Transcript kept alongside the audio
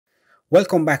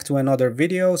Welcome back to another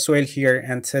video. Sohail here,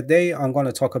 and today I'm going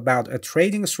to talk about a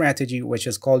trading strategy which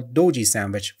is called Doji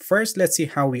sandwich. First, let's see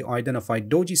how we identify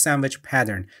Doji sandwich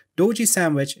pattern. Doji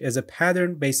sandwich is a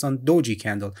pattern based on Doji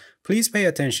candle. Please pay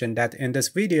attention that in this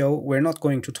video, we're not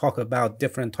going to talk about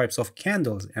different types of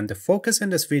candles, and the focus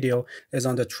in this video is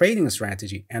on the trading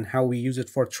strategy and how we use it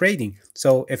for trading.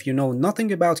 So if you know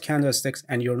nothing about candlesticks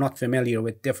and you're not familiar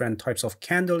with different types of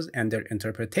candles and their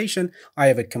interpretation, I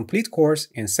have a complete course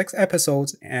in 6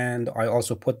 episodes, and I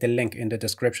also put the link in the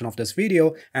description of this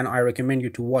video, and I recommend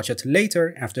you to watch it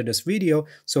later after this video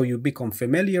so you become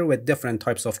familiar with different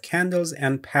types of candles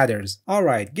and patterns.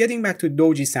 Alright, getting back to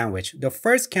Doji sandwich. The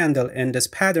first candle in this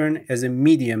pattern is a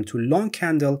medium to long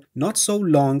candle, not so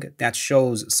long that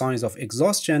shows signs of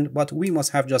exhaustion, but we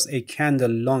must have just a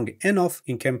candle long enough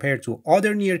in compared to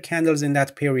other near candles in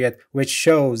that period, which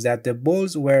shows that the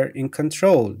bulls were in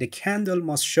control. The candle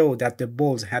must show that the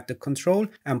bulls had the control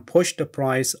and pushed the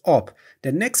price up.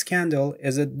 The next candle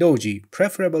is a doji,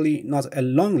 preferably not a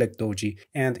long leg doji,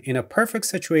 and in a perfect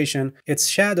situation, its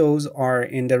shadows are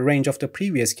in the range of the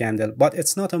previous candle, but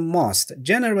it's not a must.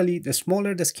 Generally, the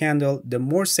smaller this candle, the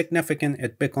more significant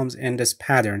it becomes in this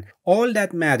pattern. All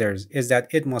that matters is that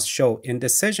it must show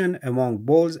indecision among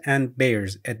bulls and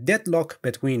bears, a deadlock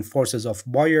between forces of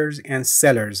buyers and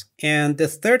sellers. And the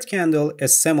third candle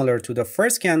is similar to the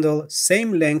first candle,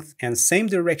 same length and same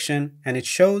direction, and it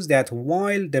shows that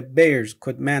while the bears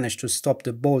could manage to stop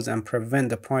the bulls and prevent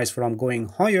the price from going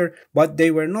higher, but they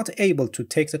were not able to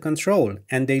take the control,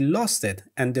 and they lost it,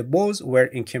 and the bulls were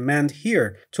in command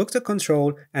here, took the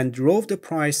control and drove the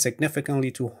price significantly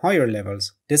to higher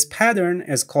levels. This pattern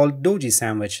is called Doji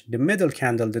sandwich. The middle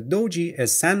candle, the doji,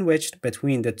 is sandwiched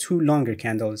between the two longer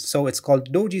candles, so it's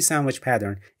called Doji sandwich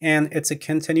pattern, and it's a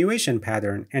continuation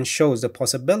pattern and shows the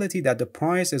possibility that the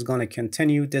price is going to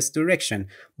continue this direction.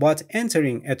 But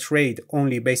entering a trade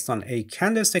only based on a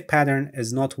candlestick pattern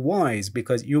is not wise,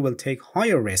 because you will take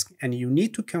higher risk, and you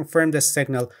need to confirm the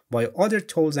signal by other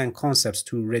tools and concepts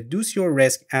to reduce your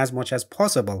risk as much as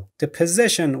possible. The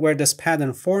position where this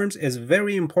pattern forms is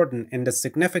very important in the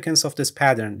significance of this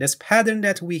pattern. This pattern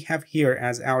that we have here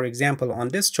as our example on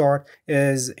this chart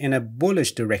is in a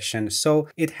bullish direction, so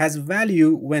it has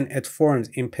value when it forms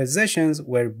in positions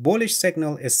where bullish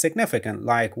signal is significant,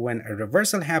 like when a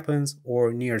reversal happens,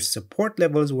 or near support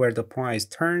levels where the price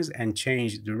turns and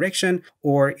changes direction,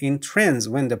 or in trends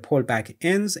when the pullback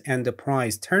ends and the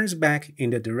price turns back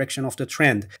in the direction of the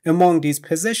trend. Among these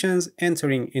positions,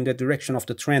 entering in the direction of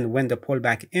the trend when the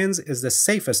pullback ends is the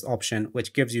safest option,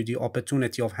 which gives you the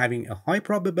opportunity of having a high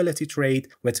probability trade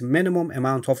with minimum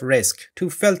amount of risk. To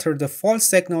filter the false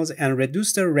signals and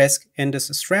reduce the risk in this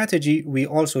strategy, we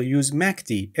also use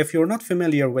MACD. If you're not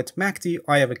familiar with MACD,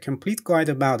 I have a complete guide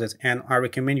about it, and I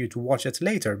recommend you to watch it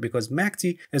later, because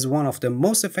MACD is one of the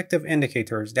most effective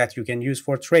indicators that you can use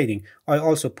for trading. I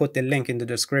also put the link in the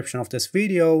description of this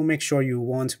video, make sure you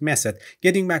won't miss it.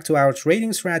 Getting back to our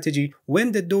trading strategy,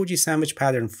 when the Doji sandwich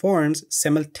pattern forms,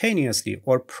 simultaneously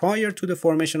or prior to the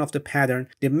formation of the pattern,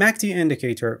 the MACD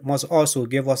indicator must also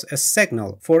give us a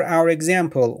signal. For our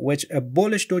example, which a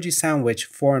bullish Doji sandwich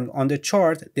formed on the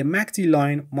chart, the MACD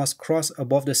line must cross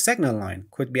above the signal line,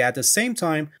 could be at the same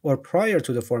time or prior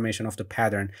to the formation of the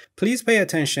pattern. Please pay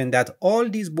attention that all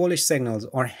these bullish signals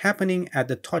are happening at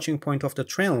the touching point of the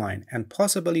trend line, and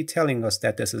possibly telling us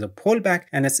that this is a pullback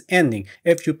and it's ending.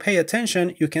 If you pay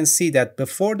attention, you can see that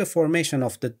before the formation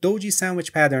of the Doji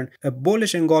sandwich pattern, a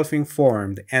bullish engulfing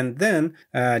formed, and then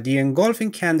the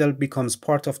engulfing candle becomes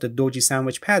part of the Doji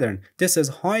sandwich pattern. This is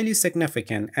highly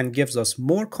significant and gives us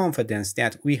more confidence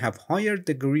that we have higher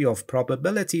degree of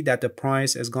probability that the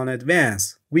price is going to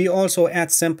advance. We also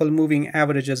add simple moving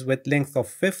averages with length of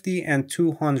 50 and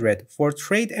 200 for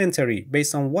trade entry.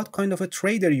 Based on what kind of a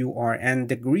trader you are and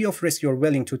degree of risk you're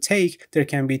willing to take, there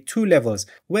can be two levels.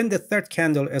 When the third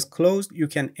candle is closed, you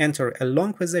can enter a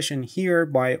long position here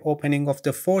by opening of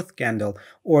the fourth candle,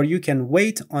 or you can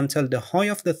wait until the high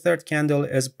of the third candle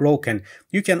is broken.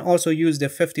 You can also use the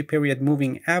 50 period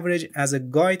moving average as a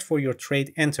guide for your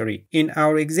trade entry. In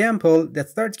our example, the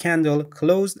third candle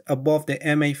closed above the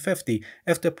MA50.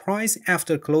 If the price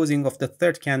after closing of the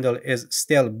third candle is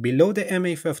still below the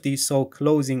MA50, so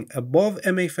closing above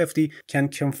MA50 can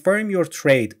confirm your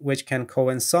trade, which can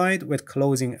coincide with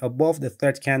closing above the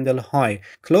third candle high.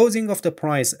 Closing of the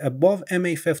price above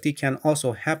MA50 can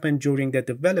also happen during the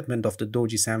development of the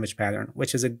Doji sandwich pattern,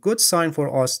 which is a good sign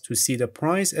for us to see the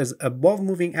price is above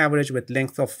moving average with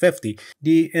length of 50.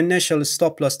 The initial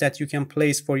stop loss that you can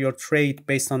place for your trade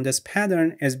based on this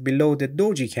pattern is below the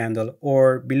Doji candle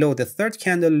or below the third candle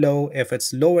candle low if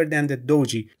it's lower than the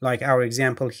doji, like our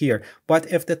example here.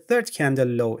 But if the third candle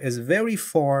low is very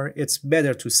far, it's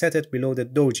better to set it below the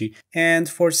doji. And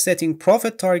for setting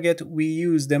profit target, we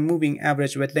use the moving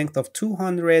average with length of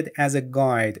 200 as a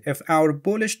guide. If our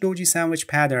bullish doji sandwich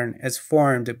pattern is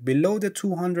formed below the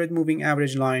 200 moving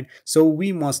average line, so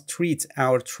we must treat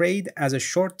our trade as a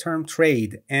short-term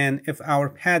trade. And if our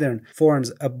pattern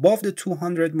forms above the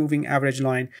 200 moving average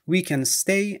line, we can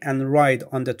stay and ride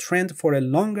on the trend for a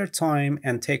longer time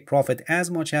and take profit as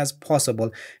much as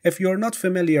possible. If you're not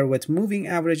familiar with moving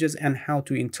averages and how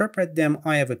to interpret them,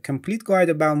 I have a complete guide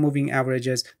about moving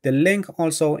averages, the link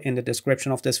also in the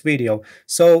description of this video.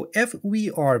 So if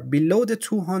we are below the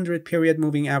 200 period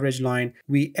moving average line,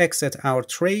 we exit our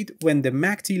trade when the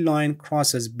MACD line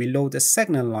crosses below the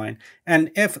signal line.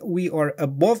 And if we are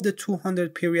above the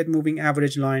 200 period moving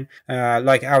average line,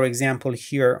 like our example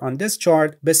here on this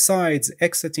chart, besides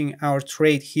exiting our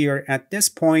trade here at this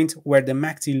point where the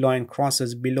MACD line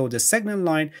crosses below the signal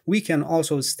line, we can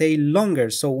also stay longer,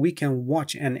 so we can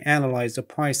watch and analyze the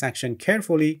price action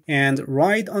carefully and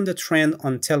ride on the trend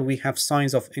until we have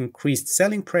signs of increased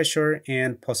selling pressure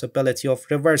and possibility of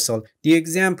reversal. The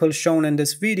example shown in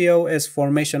this video is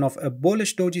formation of a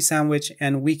bullish doji sandwich,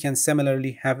 and we can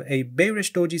similarly have a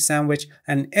bearish doji sandwich,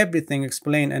 and everything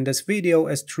explained in this video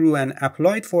is true and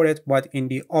applied for it, but in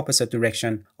the opposite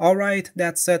direction. Alright,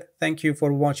 that's it. Thank you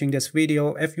for watching this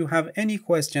video. If you have any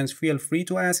questions, feel free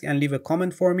to ask and leave a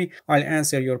comment for me. I'll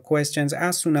answer your questions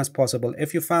as soon as possible.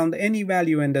 If you found any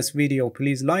value in this video,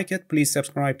 please like it, please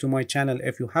subscribe to my channel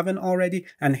if you haven't already,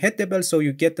 and hit the bell so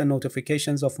you get the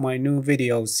notifications of my new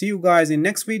videos. See you guys in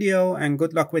next video, and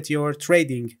good luck with your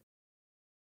trading.